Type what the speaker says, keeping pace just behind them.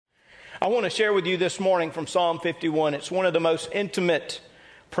I want to share with you this morning from Psalm 51. It's one of the most intimate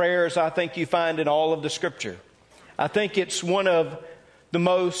prayers I think you find in all of the Scripture. I think it's one of the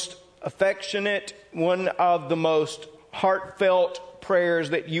most affectionate, one of the most heartfelt prayers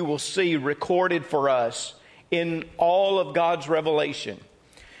that you will see recorded for us in all of God's revelation.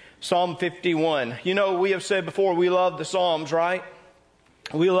 Psalm 51. You know, we have said before, we love the Psalms, right?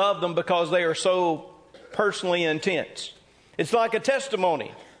 We love them because they are so personally intense. It's like a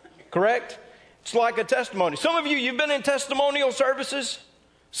testimony, correct? It's like a testimony. Some of you, you've been in testimonial services.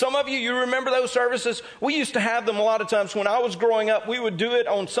 Some of you, you remember those services. We used to have them a lot of times when I was growing up. We would do it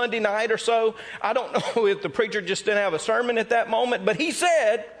on Sunday night or so. I don't know if the preacher just didn't have a sermon at that moment, but he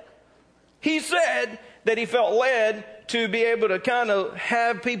said that he felt led to be able to kind of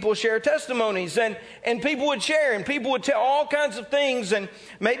have people share testimonies, and people would share, and people would tell all kinds of things, and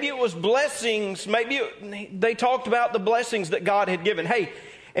maybe it was blessings. They talked about the blessings that God had given. Hey,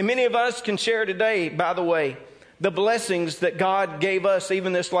 and many of us can share today, by the way, the blessings that God gave us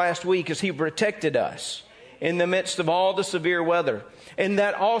even this last week as He protected us in the midst of all the severe weather. And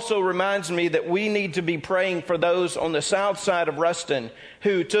that also reminds me that we need to be praying for those on the south side of Ruston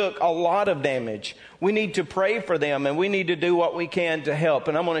who took a lot of damage. We need to pray for them, and we need to do what we can to help.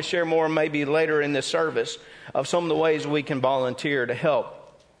 And I'm going to share more maybe later in this service of some of the ways we can volunteer to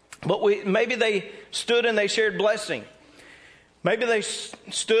help. But maybe they stood and they shared blessing. Maybe they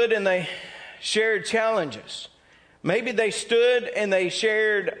stood and they shared challenges. Maybe they stood and they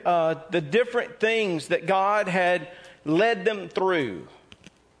shared the different things that God had led them through.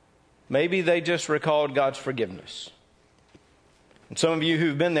 Maybe they just recalled God's forgiveness. And some of you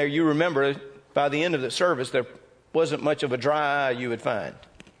who've been there, you remember by the end of the service, there wasn't much of a dry eye you would find.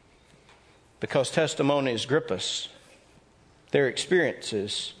 Because testimonies grip us. They're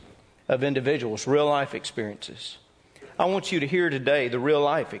experiences of individuals, real life experiences. I want you to hear today the real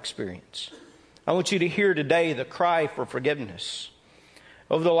life experience. I want you to hear today the cry for forgiveness.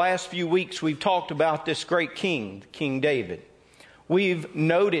 Over the last few weeks, we've talked about this great king, King David. We've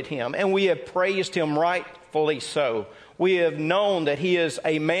noted him and we have praised him rightfully so. We have known that he is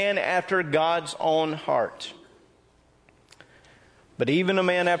a man after God's own heart. But even a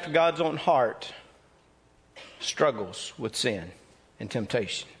man after God's own heart struggles with sin and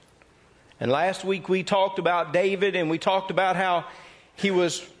temptation. And last week we talked about David, and we talked about how he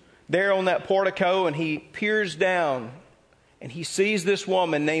was there on that portico, and he peers down and he sees this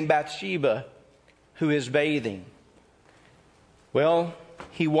woman named Bathsheba who is bathing. Well,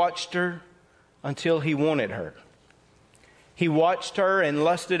 he watched her until he wanted her. He watched her and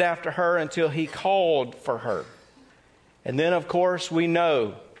lusted after her until he called for her. And then, of course, we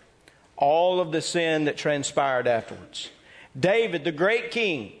know all of the sin that transpired afterwards. David, the great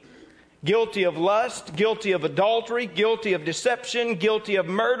king, guilty of lust, guilty of adultery, guilty of deception, guilty of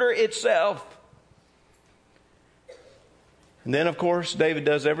murder itself. And then, of course, David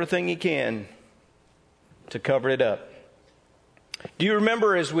does everything he can to cover it up. Do you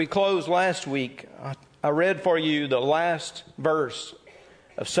remember as we closed last week, I read for you the last verse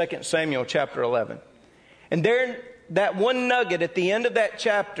of 2 Samuel chapter 11. And there, that one nugget at the end of that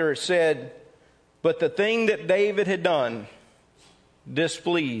chapter said, "But the thing that David had done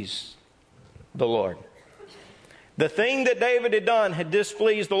displeased the Lord." The thing that David had done had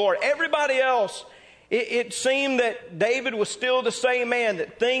displeased the Lord. Everybody else, it seemed that David was still the same man,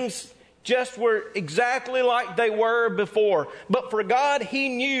 that things just were exactly like they were before. But for God, He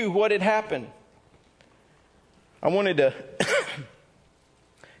knew what had happened. I wanted to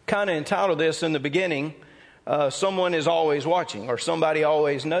kind of entitle this in the beginning, Someone is Always Watching, or Somebody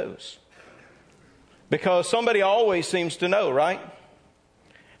Always Knows. Because somebody always seems to know, right?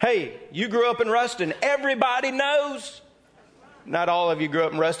 Hey, you grew up in Ruston. Everybody knows. Not all of you grew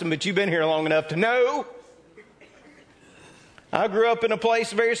up in Ruston, but you've been here long enough to know. I grew up in a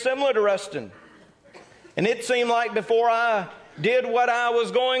place very similar to Ruston. And it seemed like before I did what I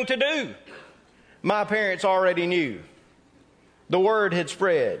was going to do, my parents already knew. The word had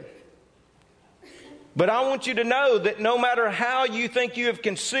spread. But I want you to know that no matter how you think you have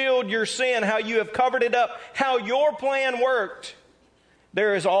concealed your sin, how you have covered it up, how your plan worked,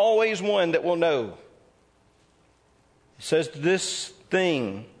 there is always one that will know. It says this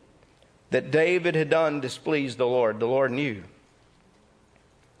thing that David had done displeased the Lord. The Lord knew.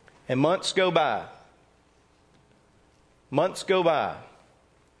 And months go by. Months go by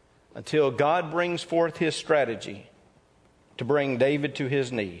until God brings forth His strategy to bring David to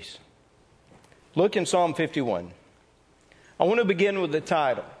his knees. Look in Psalm 51. I want to begin with the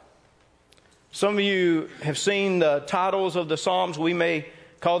title. Some of you have seen the titles of the Psalms. We may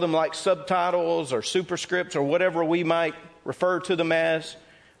call them like subtitles or superscripts or whatever we might refer to them as.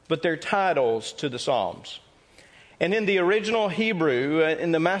 but they're titles to the Psalms. And in the original Hebrew,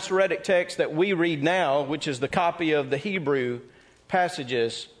 in the Masoretic text that we read now, which is the copy of the Hebrew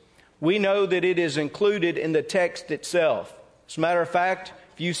passages, we know that it is included in the text itself. As a matter of fact,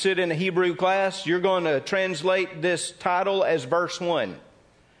 if you sit in a Hebrew class, you're going to translate this title as verse 1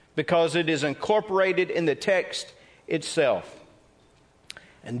 because it is incorporated in the text itself.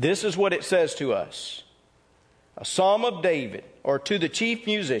 And this is what it says to us. A psalm of David, or to the chief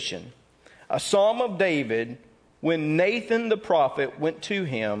musician, a psalm of David when Nathan the prophet went to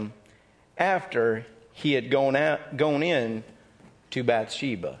him after he had gone in to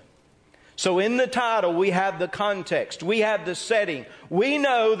Bathsheba. So in the title, we have the context. We have the setting. We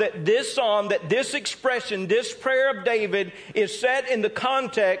know that this psalm, that this expression, this prayer of David is set in the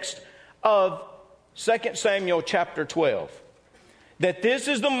context of 2 Samuel chapter 12. That this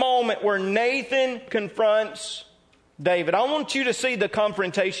is the moment where Nathan confronts David. I want you to see the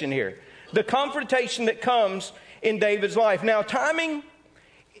confrontation here. The confrontation that comes in David's life. Now, timing,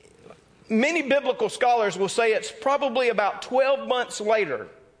 many biblical scholars will say it's probably about 12 months later.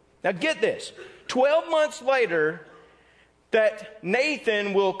 Now get this, 12 months later that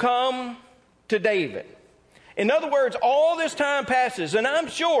Nathan will come to David. In other words, all this time passes, and I'm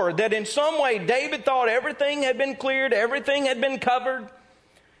sure that in some way David thought everything had been cleared, everything had been covered.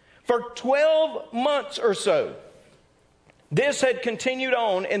 For 12 months or so, this had continued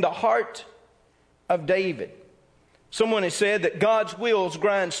on in the heart of David. Someone has said that God's wheels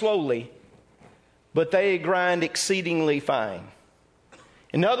grind slowly, but they grind exceedingly fine.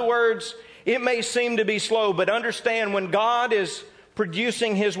 In other words, it may seem to be slow, but understand when God is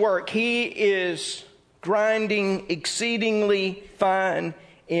producing His work, He is grinding exceedingly fine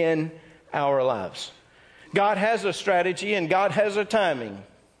in our lives. God has a strategy and God has a timing.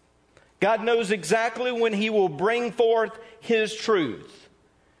 God knows exactly when He will bring forth His truth.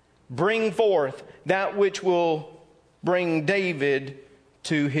 Bring forth that which will bring David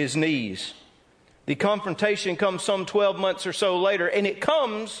to his knees. The confrontation comes some 12 months or so later, and it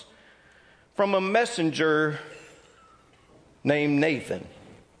comes from a messenger named Nathan.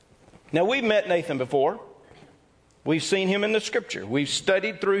 Now, we've met Nathan before. We've seen him in the Scripture. We've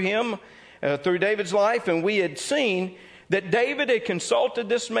studied through him, through David's life, and we had seen that David had consulted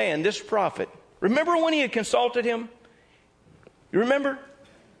this man, this prophet. Remember when he had consulted him? You remember?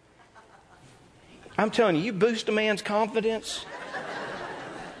 I'm telling you, you boost a man's confidence.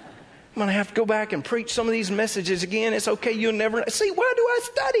 I'm going to have to go back and preach some of these messages again. It's okay, you'll never know. See, why do I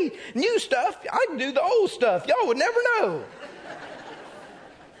study new stuff? I can do the old stuff. Y'all would never know.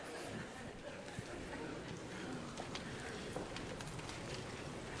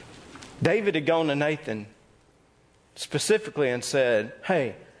 David had gone to Nathan specifically and said,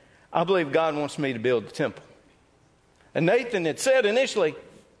 hey, I believe God wants me to build the temple. And Nathan had said initially,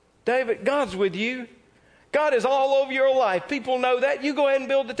 David, God's with you. God is all over your life. People know that. You go ahead and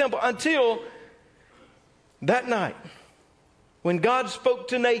build the temple. Until that night, when God spoke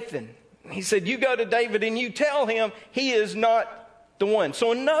to Nathan, He said, you go to David and you tell him he is not the one.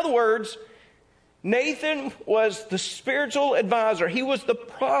 So in other words, Nathan was the spiritual advisor. He was the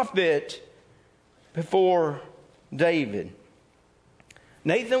prophet before David.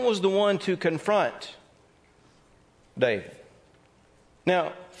 Nathan was the one to confront David.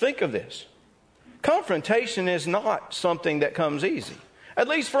 Now, think of this. Confrontation is not something that comes easy. At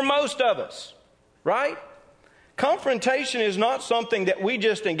least for most of us, right? Confrontation is not something that we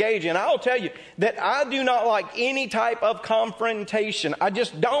just engage in. I'll tell you that I do not like any type of confrontation. I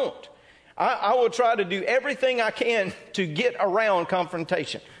just don't. I will try to do everything I can to get around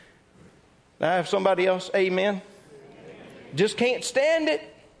confrontation. Now, I have somebody else, amen? Just can't stand it.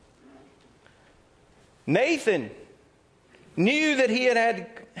 Nathan knew that he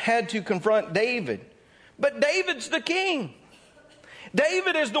had to confront David. But David's the king.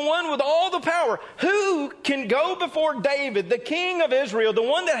 David is the one with all the power. Who can go before David, the king of Israel, the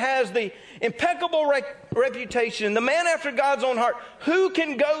one that has the impeccable reputation, the man after God's own heart? Who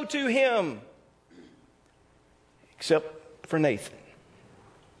can go to him except for Nathan?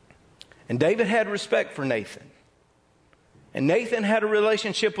 And David had respect for Nathan. And Nathan had a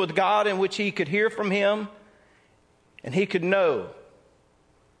relationship with God in which he could hear from him and he could know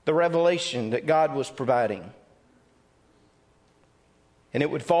the revelation that God was providing. And it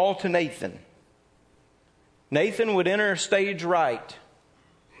would fall to Nathan. Nathan would enter stage right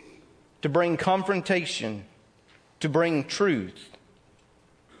to bring confrontation, to bring truth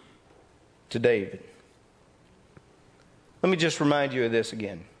to David. Let me just remind you of this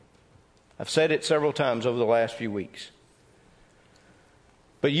again. I've said it several times over the last few weeks.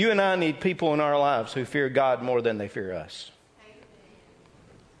 But you and I need people in our lives who fear God more than they fear us.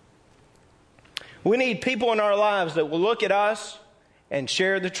 We need people in our lives that will look at us and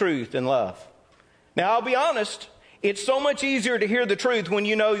share the truth in love. Now, I'll be honest, it's so much easier to hear the truth when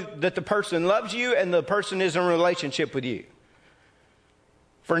you know that the person loves you and the person is in a relationship with you.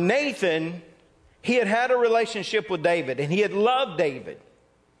 For Nathan, he had had a relationship with David, and he had loved David.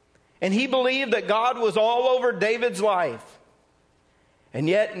 And he believed that God was all over David's life. And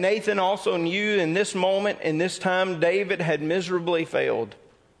yet Nathan also knew in this moment, in this time, David had miserably failed.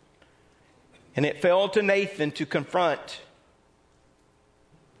 And it fell to Nathan to confront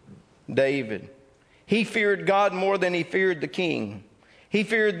David. He feared God more than he feared the king. He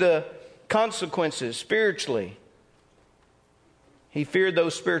feared the consequences spiritually. He feared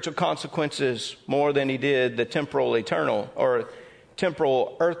those spiritual consequences more than he did the temporal eternal or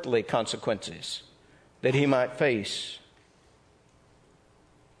temporal earthly consequences that he might face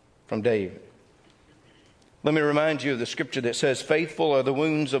from David. Let me remind you of the scripture that says, faithful are the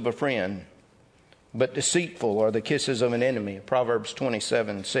wounds of a friend, but deceitful are the kisses of an enemy. Proverbs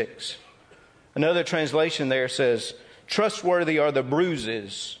 27:6. Another translation there says, trustworthy are the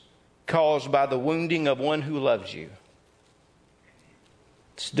bruises caused by the wounding of one who loves you.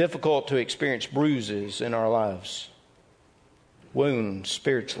 It's difficult to experience bruises in our lives, wounds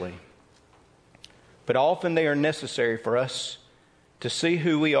spiritually. But often they are necessary for us to see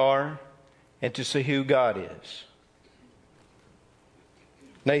who we are and to see who God is.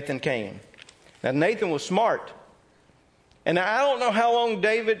 Nathan came. Now Nathan was smart. And I don't know how long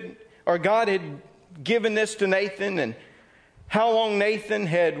David or God had given this to Nathan and how long Nathan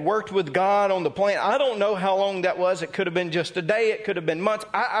had worked with God on the plan. I don't know how long that was. It could have been just a day. It could have been months.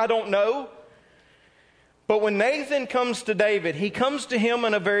 I don't know. But when Nathan comes to David, he comes to him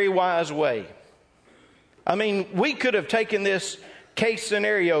in a very wise way. I mean, we could have taken this case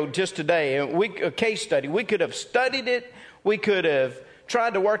scenario just today, a case study. We could have studied it. We could have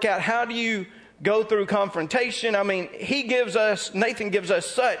tried to work out how do you go through confrontation. I mean, Nathan gives us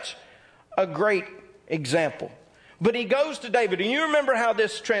such a great example. But he goes to David, and you remember how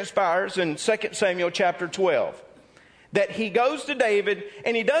this transpires in 2 Samuel chapter 12. That he goes to David,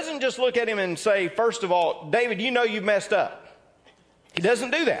 and he doesn't just look at him and say, first of all, David, you know you've messed up. He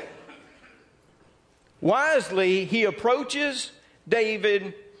doesn't do that. Wisely, he approaches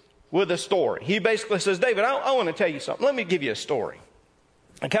David with a story. He basically says, David, I want to tell you something. Let me give you a story.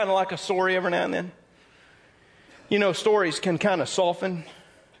 I kind of like a story every now and then. You know, stories can kind of soften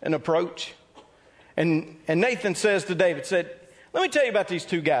an approach. And Nathan says to David, let me tell you about these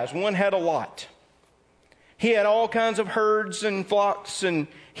two guys. One had a lot. He had all kinds of herds and flocks, and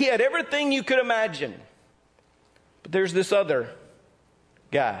he had everything you could imagine. But there's this other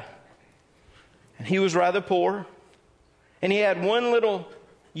guy. And he was rather poor. And he had one little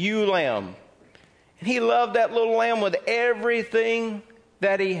ewe lamb. And he loved that little lamb with everything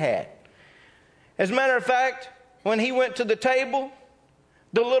that he had. As a matter of fact, when he went to the table,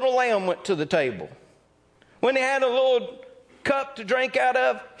 the little lamb went to the table. When he had a little cup to drink out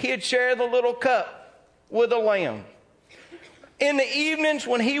of, he'd share the little cup with the lamb. In the evenings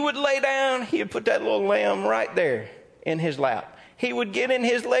when he would lay down, he'd put that little lamb right there in his lap. He would get in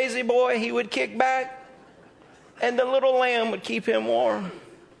his lazy boy, he would kick back, and the little lamb would keep him warm.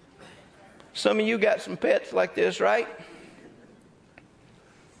 Some of you got some pets like this, right?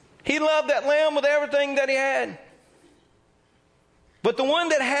 He loved that lamb with everything that he had. But the one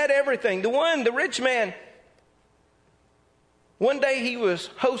that had everything, the rich man, one day he was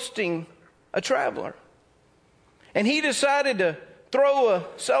hosting a traveler. And he decided to throw a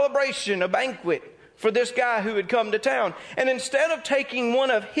celebration, a banquet for this guy who had come to town. And instead of taking one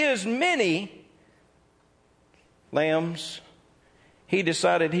of his many lambs, he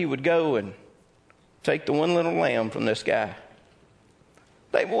decided he would go and take the one little lamb from this guy.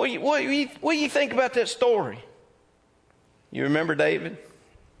 What do you think about that story? You remember David?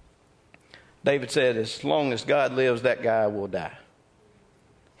 David said, as long as God lives, that guy will die.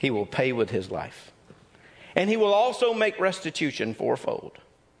 He will pay with his life. And he will also make restitution fourfold.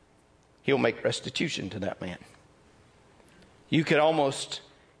 He'll make restitution to that man. You could almost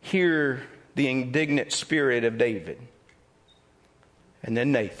hear the indignant spirit of David. And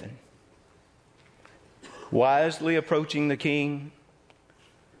then Nathan, wisely approaching the king,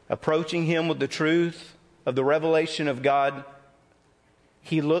 approaching him with the truth of the revelation of God,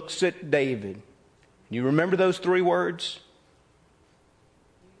 he looks at David. You remember those 3 words?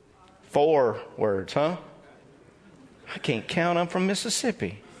 4 words, huh? I can't count. I'm from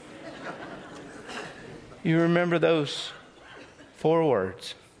Mississippi. You remember those 4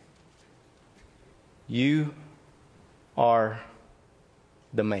 words? You are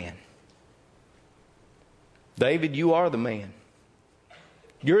the man. David, you are the man.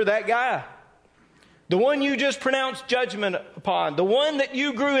 You're that guy. the one you just pronounced judgment upon, the one that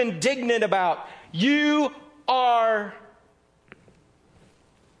you grew indignant about, you are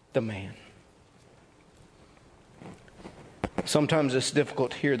the man. Sometimes it's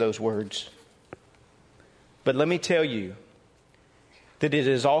difficult to hear those words. But let me tell you that it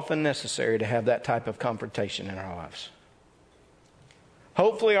is often necessary to have that type of confrontation in our lives.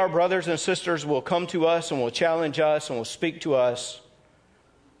 Hopefully our brothers and sisters will come to us and will challenge us and will speak to us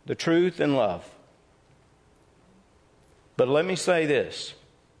the truth in love. But let me say this.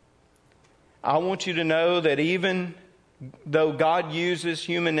 I want you to know that even though God uses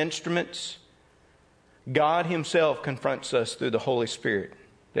human instruments, God Himself confronts us through the Holy Spirit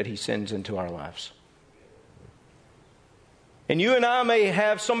that He sends into our lives. And you and I may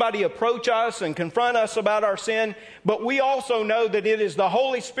have somebody approach us and confront us about our sin, but we also know that it is the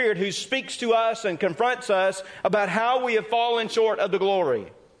Holy Spirit who speaks to us and confronts us about how we have fallen short of the glory.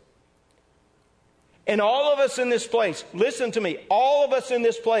 And all of us in this place, listen to me, all of us in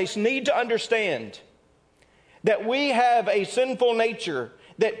this place need to understand that we have a sinful nature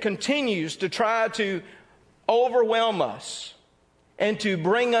that continues to try to overwhelm us and to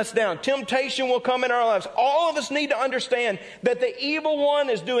bring us down. Temptation will come in our lives. All of us need to understand that the evil one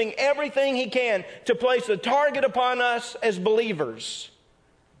is doing everything he can to place a target upon us as believers,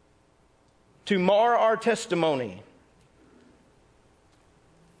 to mar our testimony,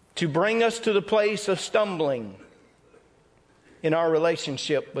 to bring us to the place of stumbling in our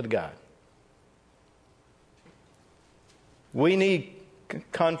relationship with God. We need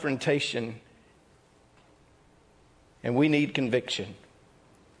confrontation and we need conviction.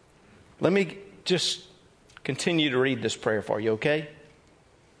 Let me just continue to read this prayer for you, okay?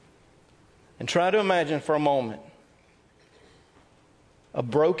 And try to imagine for a moment a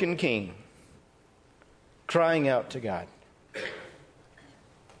broken king crying out to God.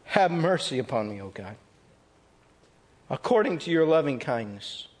 Have mercy upon me, O God, according to your loving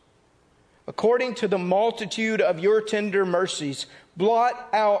kindness. According to the multitude of your tender mercies, blot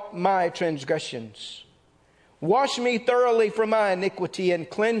out my transgressions. Wash me thoroughly from my iniquity and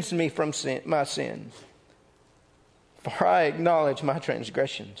cleanse me from my sin. For I acknowledge my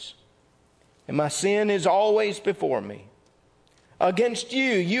transgressions, and my sin is always before me. Against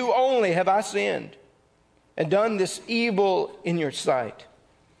you, you only have I sinned, and done this evil in your sight,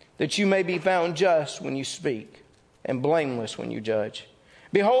 that you may be found just when you speak, and blameless when you judge.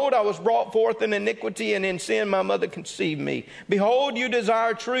 Behold, I was brought forth in iniquity, and in sin my mother conceived me. Behold, you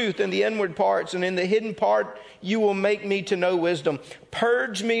desire truth in the inward parts, and in the hidden part you will make me to know wisdom.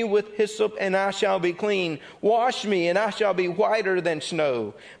 Purge me with hyssop, and I shall be clean. Wash me, and I shall be whiter than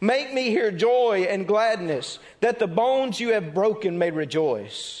snow. Make me hear joy and gladness, that the bones you have broken may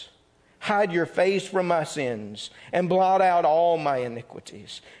rejoice. Hide your face from my sins, and blot out all my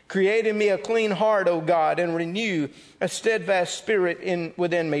iniquities. Create in me a clean heart, O God, and renew a steadfast spirit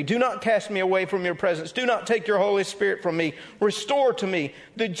within me. Do not cast me away from your presence. Do not take your Holy Spirit from me. Restore to me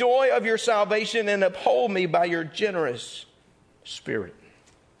the joy of your salvation, and uphold me by your generous spirit.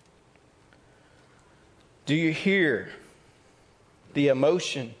 Do you hear the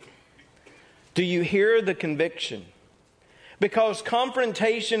emotion? Do you hear the conviction? Because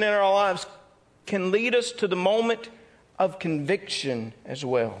confrontation in our lives can lead us to the moment of conviction as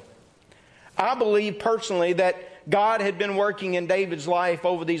well. I believe personally that God had been working in David's life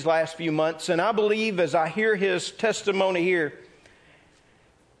over these last few months. And I believe as I hear his testimony here,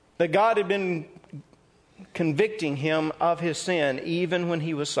 that God had been convicting him of his sin even when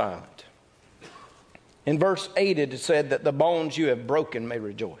he was silent. In verse 8 it said that the bones you have broken may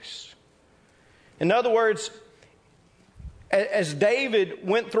rejoice. In other words, as David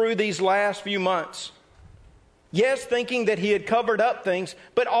went through these last few months, yes, thinking that he had covered up things,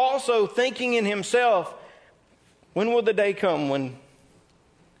 but also thinking in himself, when will the day come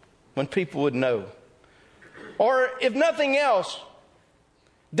when people would know? Or if nothing else,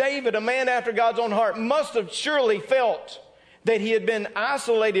 David, a man after God's own heart, must have surely felt that he had been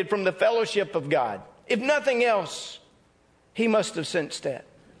isolated from the fellowship of God. If nothing else, he must have sensed that.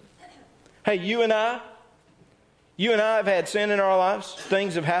 Hey, you and I have had sin in our lives.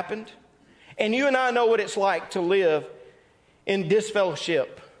 Things have happened. And you and I know what it's like to live in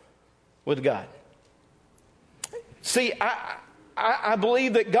disfellowship with God. See, I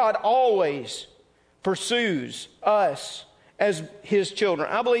believe that God always pursues us as His children.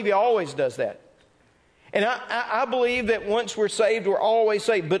 I believe He always does that. And I believe that once we're saved, we're always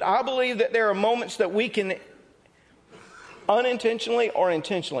saved. But I believe that there are moments that we can unintentionally or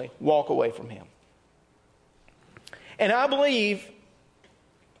intentionally walk away from Him. And I believe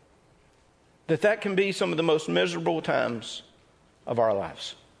that can be some of the most miserable times of our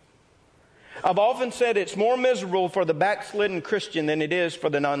lives. I've often said it's more miserable for the backslidden Christian than it is for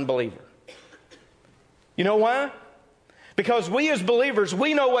the non-believer. You know why? Because we as believers,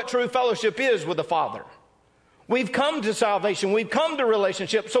 we know what true fellowship is with the Father. We've come to salvation. We've come to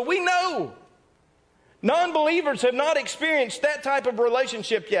relationship. So we know. Non-believers have not experienced that type of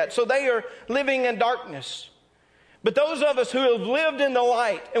relationship yet. So they are living in darkness. But those of us who have lived in the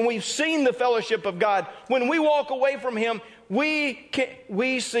light and we've seen the fellowship of God, when we walk away from Him, we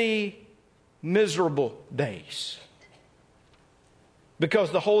see miserable days.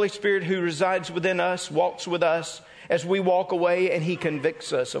 Because the Holy Spirit who resides within us walks with us as we walk away, and He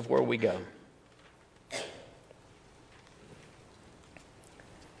convicts us of where we go.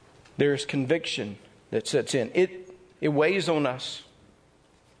 There's conviction that sets in. It weighs on us.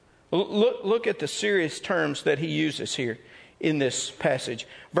 Look at the serious terms that he uses here in this passage.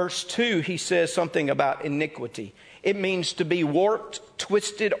 Verse 2, he says something about iniquity. It means to be warped,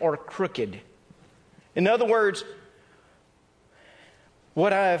 twisted, or crooked. In other words,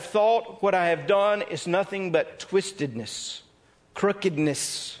 what I have thought, what I have done is nothing but twistedness,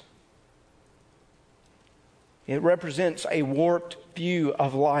 crookedness. It represents a warped view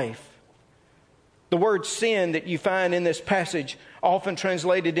of life. The word sin that you find in this passage, often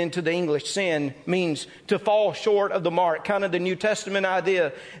translated into the English sin, means to fall short of the mark. Kind of the New Testament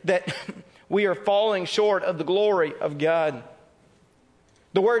idea that we are falling short of the glory of God.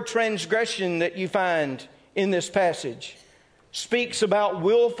 The word transgression that you find in this passage speaks about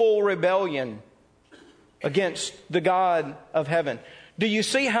willful rebellion against the God of heaven. Do you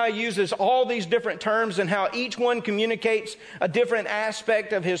see how he uses all these different terms and how each one communicates a different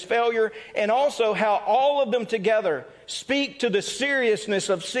aspect of his failure, and also how all of them together speak to the seriousness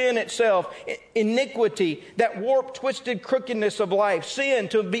of sin itself, iniquity, that warped, twisted crookedness of life, sin,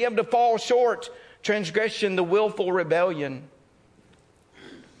 to be able to fall short, transgression, the willful rebellion.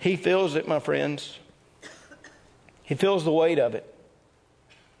 He feels it, my friends. He feels the weight of it,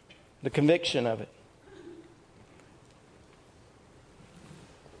 the conviction of it.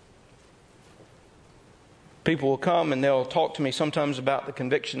 People will come and they'll talk to me sometimes about the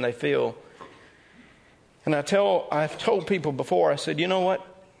conviction they feel. And I've told people before, I said, you know what?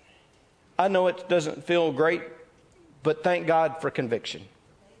 I know it doesn't feel great, but thank God for conviction.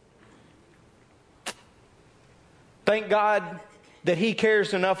 Thank God that He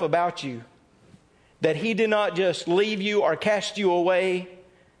cares enough about you, that He did not just leave you or cast you away,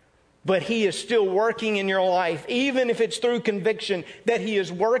 but He is still working in your life, even if it's through conviction, that He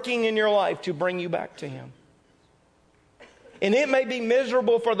is working in your life to bring you back to Him. And it may be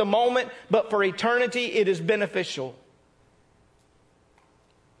miserable for the moment, but for eternity it is beneficial.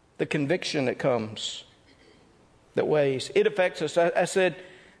 The conviction that comes, that weighs, it affects us. I said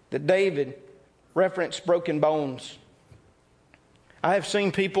that David referenced broken bones. I have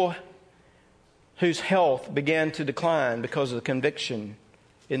seen people whose health began to decline because of the conviction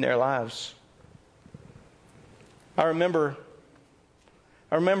in their lives. I remember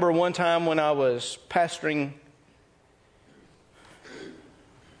one time when I was pastoring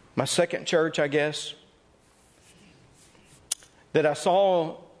my second church, I guess, that I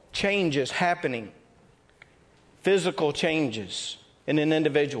saw changes happening, physical changes in an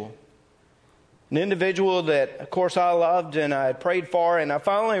individual. An individual that, of course, I loved and I had prayed for, and I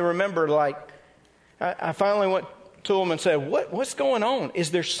finally remember, I finally went to him and said, what's going on?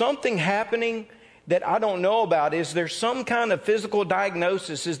 Is there something happening that I don't know about? Is there some kind of physical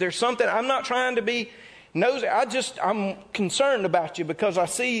diagnosis? Is there something? I'm not trying to be nosy. I'm concerned about you because I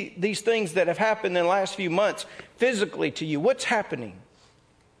see these things that have happened in the last few months physically to you. What's happening?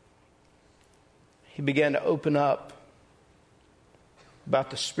 He began to open up about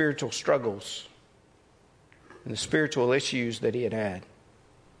the spiritual struggles and the spiritual issues that he had had.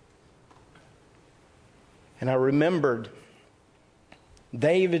 And I remembered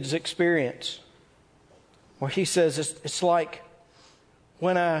David's experience where he says, it's like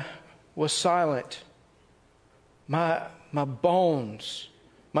when I was silent, my bones,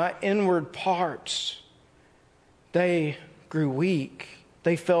 my inward parts, they grew weak.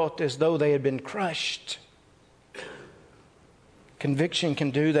 They felt as though they had been crushed. Conviction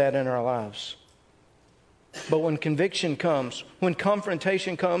can do that in our lives. But when conviction comes, when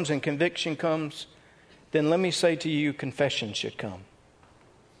confrontation comes and conviction comes, then let me say to you, confession should come.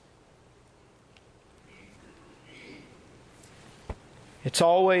 It's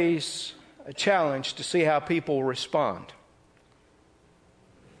always a challenge to see how people respond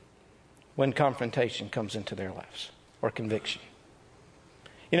when confrontation comes into their lives or conviction.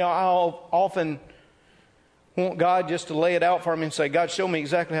 You know, I'll often want God just to lay it out for me and say, God, show me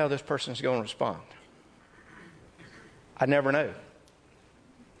exactly how this person's going to respond. I never know.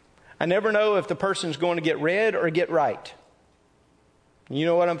 I never know if the person's going to get read or get right. You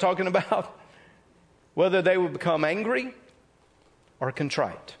know what I'm talking about? Whether they will become angry or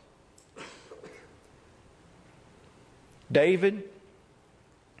contrite. David,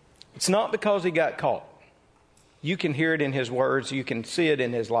 it's not because he got caught. You can hear it in his words. You can see it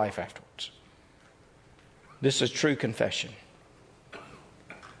in his life afterwards. This is true confession.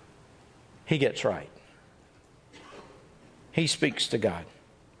 He gets right. He speaks to God.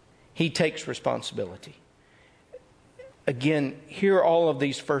 He takes responsibility. Again, hear all of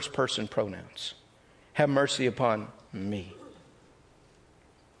these first person pronouns. Have mercy upon me.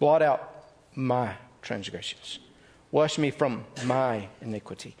 Blot out my transgressions. Wash me from my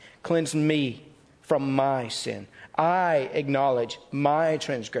iniquity. Cleanse me from my sin. I acknowledge my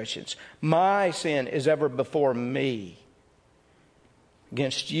transgressions. My sin is ever before me.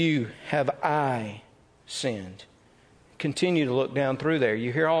 Against you have I sinned. Continue to look down through there.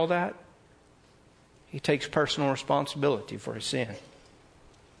 You hear all that? He takes personal responsibility for his sin.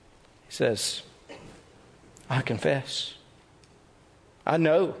 He says, I confess. I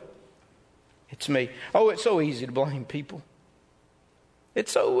know it's me. Oh, it's so easy to blame people.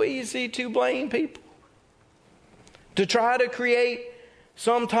 It's so easy to blame people. To try to create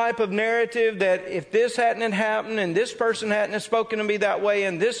some type of narrative that if this hadn't happened and this person hadn't spoken to me that way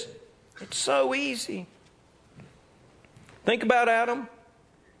and this, it's so easy. Think about Adam.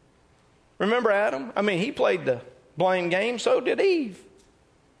 Remember Adam? I mean, he played the blame game, so did Eve.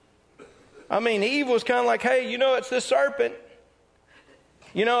 I mean, Eve was kind of like, hey, you know, it's this serpent.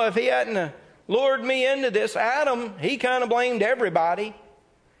 You know, if he hadn't lured me into this, Adam, he kind of blamed everybody.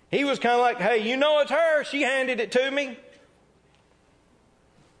 He was kind of like, hey, you know it's her. She handed it to me.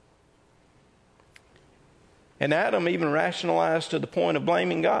 And Adam even rationalized to the point of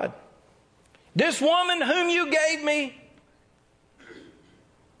blaming God. This woman whom you gave me,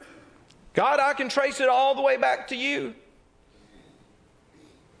 God, I can trace it all the way back to you.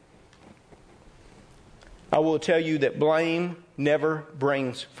 I will tell you that blame never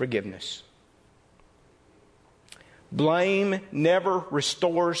brings forgiveness. Blame never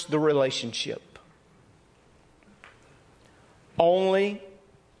restores the relationship. Only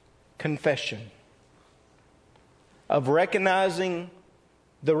confession of recognizing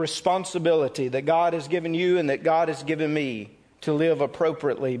the responsibility that God has given you and that God has given me to live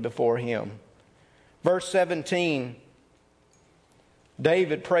appropriately before Him. Verse 17,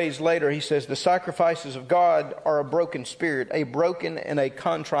 David prays later, he says, the sacrifices of God are a broken spirit, a broken and a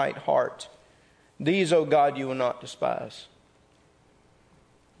contrite heart. These, O God, you will not despise.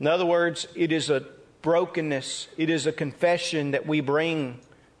 In other words, it is a brokenness, it is a confession that we bring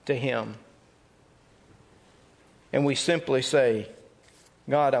to Him. And we simply say,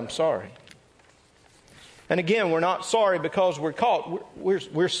 God, I'm sorry. And again, we're not sorry because we're caught.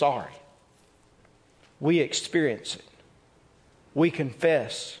 We're sorry. We experience it. We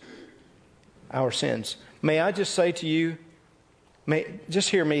confess our sins. May I just say to you, just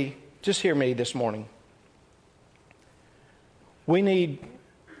hear me this morning. We need,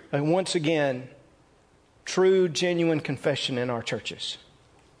 once again, true, genuine confession in our churches.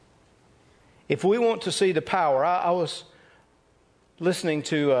 If we want to see the power, I was listening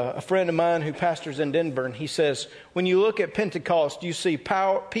to a friend of mine who pastors in Denver, and he says, when you look at Pentecost, you see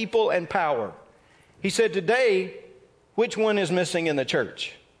power, people and power. He said, today, which one is missing in the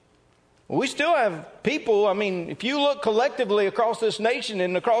church? We still have people. I mean, if you look collectively across this nation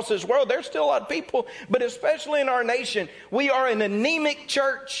and across this world, there's still a lot of people, but especially in our nation, we are an anemic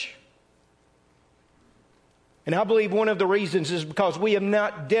church. And I believe one of the reasons is because we have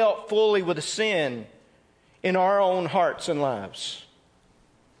not dealt fully with the sin in our own hearts and lives.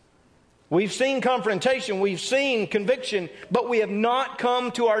 We've seen confrontation, we've seen conviction, but we have not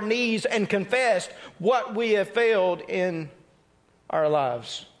come to our knees and confessed what we have failed in our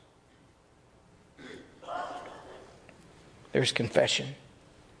lives. There's confession.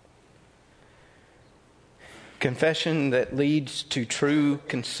 Confession that leads to true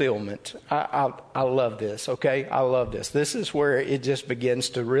concealment. I love this, okay? I love this. This is where it just begins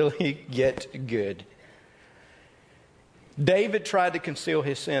to really get good. David tried to conceal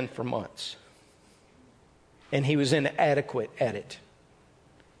his sin for months, and he was inadequate at it.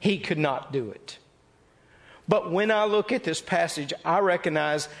 He could not do it. But when I look at this passage, I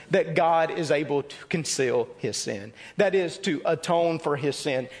recognize that God is able to conceal his sin. That is to atone for his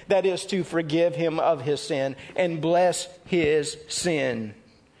sin. That is to forgive him of his sin and bless his sin.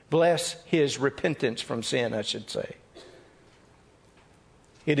 Bless his repentance from sin, I should say.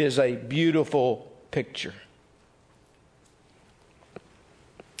 It is a beautiful picture.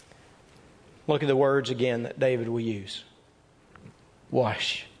 Look at the words again that David will use.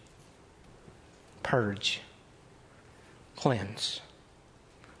 Wash Purge. Cleanse.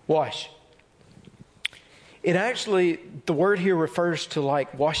 Wash. It actually, the word here refers to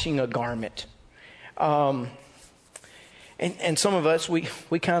like washing a garment. And some of us,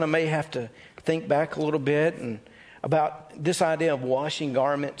 we kind of may have to think back a little bit and about this idea of washing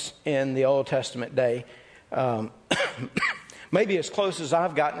garments in the Old Testament day. Maybe as close as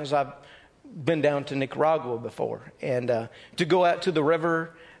I've gotten as I've been down to Nicaragua before. And to go out to the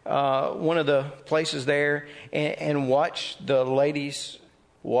river, one of the places there, and watch the ladies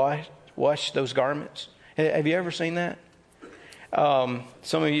wash those garments. Have you ever seen that?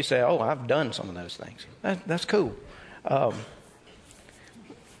 Some of you say, oh, I've done some of those things. That's cool.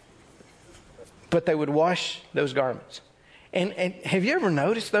 But they would wash those garments. And have you ever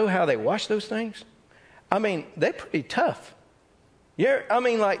noticed, though, how they wash those things? I mean, they're pretty tough.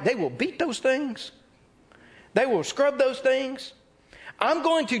 Like they will beat those things. They will scrub those things. I'm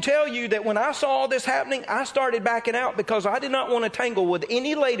going to tell you that when I saw all this happening, I started backing out because I did not want to tangle with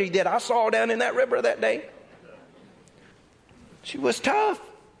any lady that I saw down in that river that day. She was tough.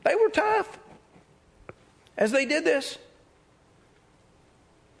 They were tough as they did this.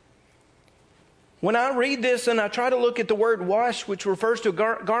 When I read this and I try to look at the word wash, which refers to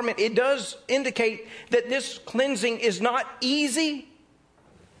a garment, it does indicate that this cleansing is not easy.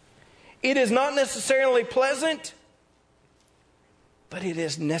 It is not necessarily pleasant, but it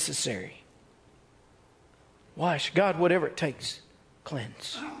is necessary. Wash. God, whatever it takes,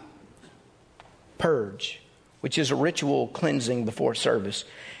 cleanse. Purge, which is a ritual cleansing before service.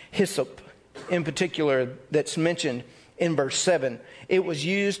 Hyssop, in particular, that's mentioned in verse 7. It was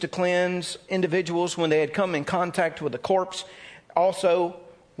used to cleanse individuals when they had come in contact with a corpse. Also,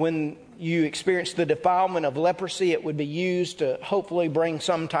 when you experienced the defilement of leprosy, it would be used to hopefully bring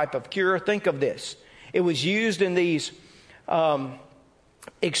some type of cure. Think of this. It was used in these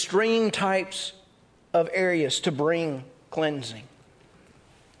extreme types of areas to bring cleansing.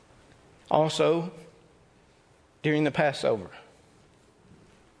 Also, during the Passover,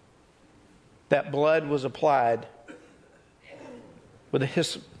 that blood was applied with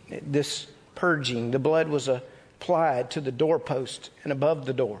this purging. The blood was applied to the doorpost and above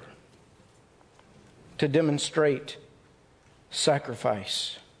the door to demonstrate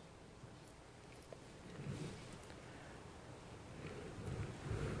sacrifice.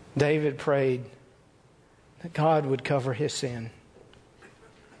 David prayed that God would cover his sin,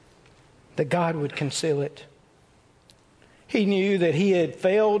 that God would conceal it. He knew that he had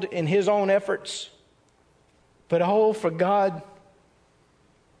failed in his own efforts, but for God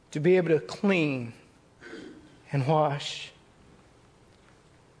to be able to clean and wash.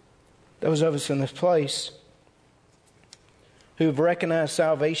 Those of us in this place who've recognized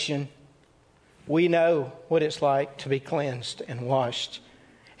salvation, we know what it's like to be cleansed and washed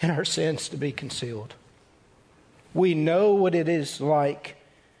and our sins to be concealed. We know what it is like.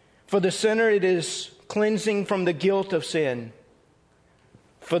 For the sinner, it is cleansing from the guilt of sin.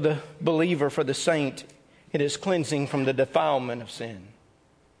 For the believer, for the saint, it is cleansing from the defilement of sin.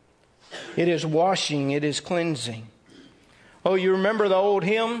 It is washing, it is cleansing. Oh, you remember the old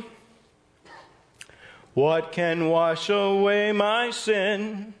hymn? What can wash away my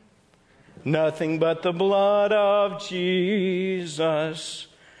sin? Nothing but the blood of Jesus.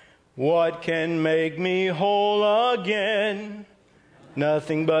 What can make me whole again?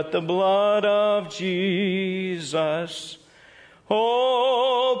 Nothing but the blood of Jesus.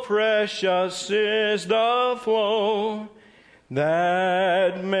 Oh, precious is the flow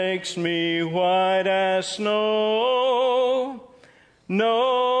that makes me white as snow.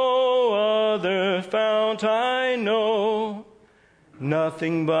 No other fount I know,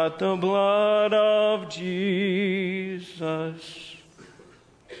 nothing but the blood of Jesus.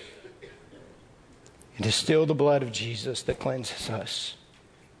 It is still the blood of Jesus that cleanses us.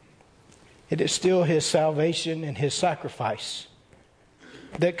 It is still His salvation and His sacrifice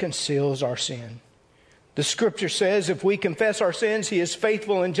that conceals our sin. The Scripture says if we confess our sins, He is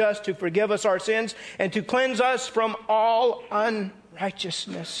faithful and just to forgive us our sins and to cleanse us from all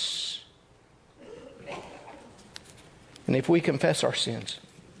unrighteousness. And if we confess our sins,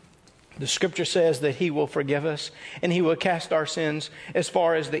 the Scripture says that He will forgive us and He will cast our sins as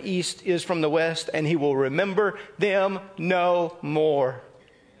far as the east is from the west, and He will remember them no more.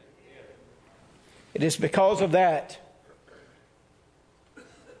 It is because of that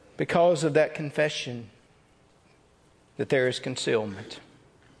confession, that there is concealment.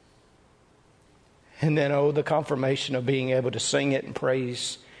 And then, the confirmation of being able to sing it and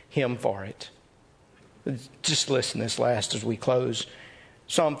praise Him for it. Just listen to this last as we close.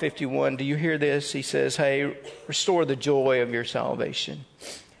 Psalm 51, do you hear this? He says, hey, restore the joy of your salvation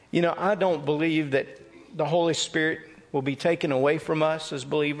You know, I don't believe that the Holy Spirit will be taken away from us as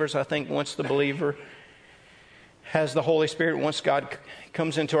believers. I think once the believer has the Holy Spirit, once God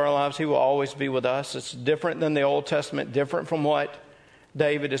comes into our lives, He will always be with us. It's different than the Old Testament, different from what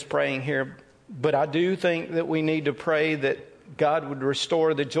David is praying here. But I do think that we need to pray that God would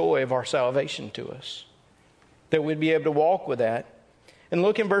restore the joy of our salvation to us, that we'd be able to walk with that. And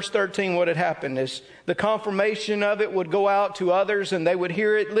look in verse 13, what had happened is the confirmation of it would go out to others and they would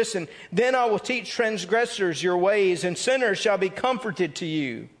hear it. Listen, then I will teach transgressors your ways, and sinners shall be comforted to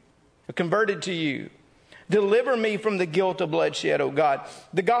you, or converted to you. Deliver me from the guilt of bloodshed, O God,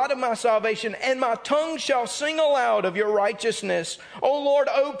 the God of my salvation, and my tongue shall sing aloud of your righteousness. O Lord,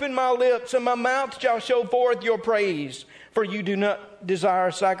 open my lips, and my mouth shall show forth your praise. For you do not desire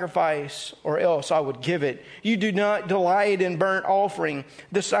sacrifice, or else I would give it. You do not delight in burnt offering.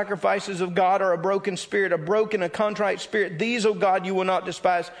 The sacrifices of God are a broken spirit, a contrite spirit. These, O God, you will not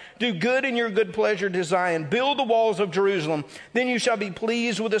despise. Do good in your good pleasure to Zion. Build the walls of Jerusalem. Then you shall be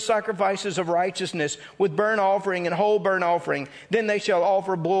pleased with the sacrifices of righteousness, with burnt offering and whole burnt offering. Then they shall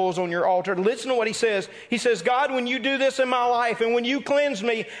offer bulls on your altar. Listen to what he says. He says, God, when you do this in my life and when you cleanse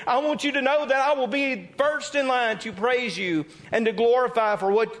me, I want you to know that I will be first in line to praise you and to glorify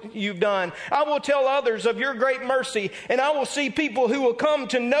for what you've done. I will tell others of your great mercy, and I will see people who will come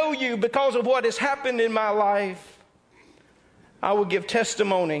to know you because of what has happened in my life. I will give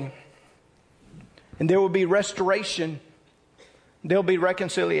testimony, and there will be restoration. There'll be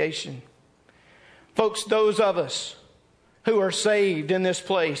reconciliation. Folks, those of us who are saved in this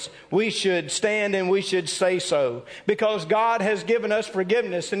place, we should stand and we should say so, because God has given us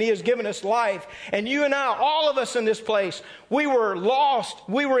forgiveness and He has given us life. And you and I, all of us in this place, we were lost.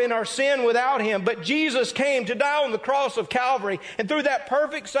 We were in our sin without Him. But Jesus came to die on the cross of Calvary, and through that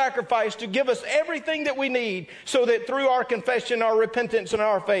perfect sacrifice to give us everything that we need, so that through our confession, our repentance, and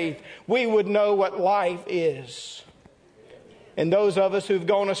our faith, we would know what life is. And those of us who've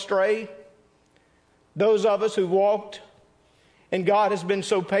gone astray, those of us who've walked, and God has been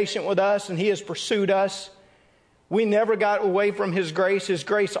so patient with us and He has pursued us. We never got away from His grace. His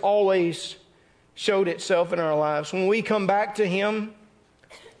grace always showed itself in our lives. When we come back to Him,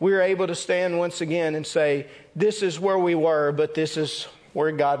 we're able to stand once again and say, this is where we were, but this is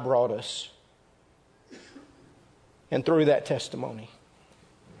where God brought us. And through that testimony,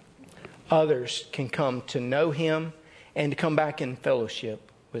 others can come to know Him and to come back in fellowship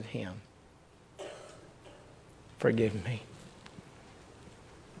with Him. Forgive me.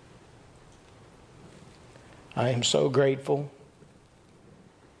 I am so grateful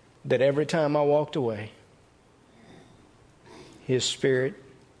that every time I walked away, His Spirit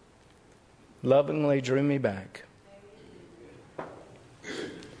lovingly drew me back.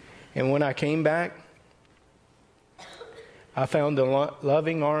 And when I came back, I found the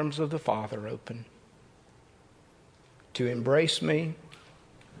loving arms of the Father open to embrace me,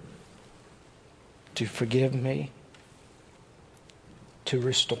 to forgive me, to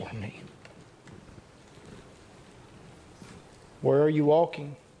restore me. Where are you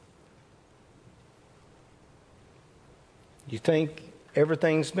walking? You think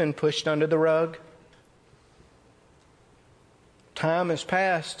everything's been pushed under the rug? Time has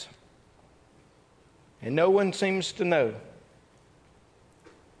passed, and no one seems to know.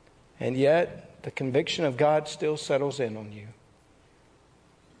 And yet, the conviction of God still settles in on you.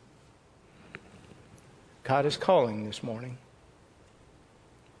 God is calling this morning.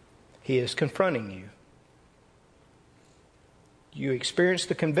 He is confronting you. You experience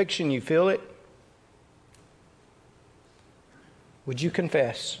the conviction, you feel it. Would you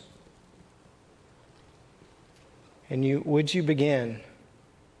confess? And would you begin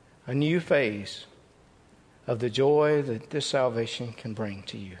a new phase of the joy that this salvation can bring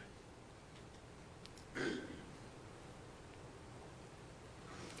to you?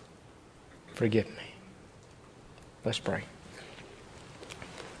 Forgive me. Let's pray.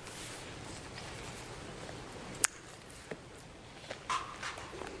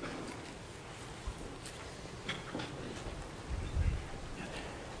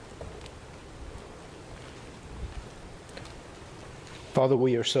 Father,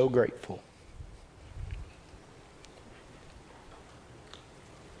 we are so grateful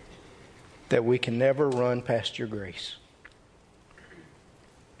that we can never run past your grace.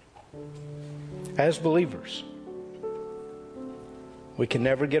 As believers, we can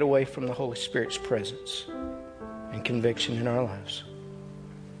never get away from the Holy Spirit's presence and conviction in our lives.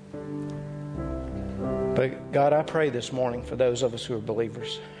 But God, I pray this morning for those of us who are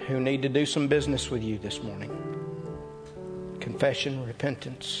believers, who need to do some business with you this morning. Confession,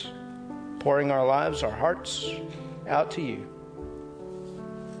 repentance, pouring our lives, our hearts out to you.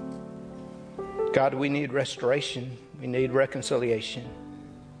 God, we need restoration. We need reconciliation.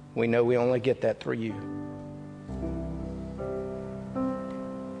 We know we only get that through you.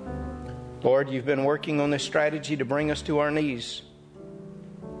 Lord, you've been working on this strategy to bring us to our knees.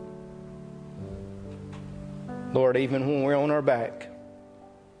 Lord, even when we're on our back,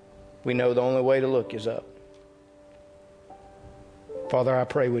 we know the only way to look is up. Father, I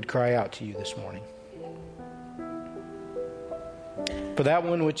pray we'd cry out to you this morning. For that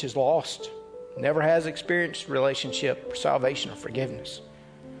one which is lost, never has experienced relationship, salvation, or forgiveness,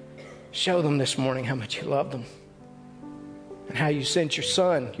 show them this morning how much you love them and how you sent your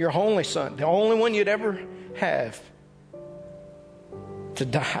Son, your only Son, the only one you'd ever have, to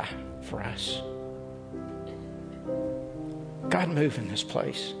die for us. God, move in this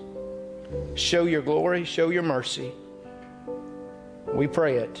place. Show your glory, show your mercy. We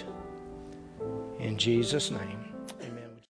pray it in Jesus' name.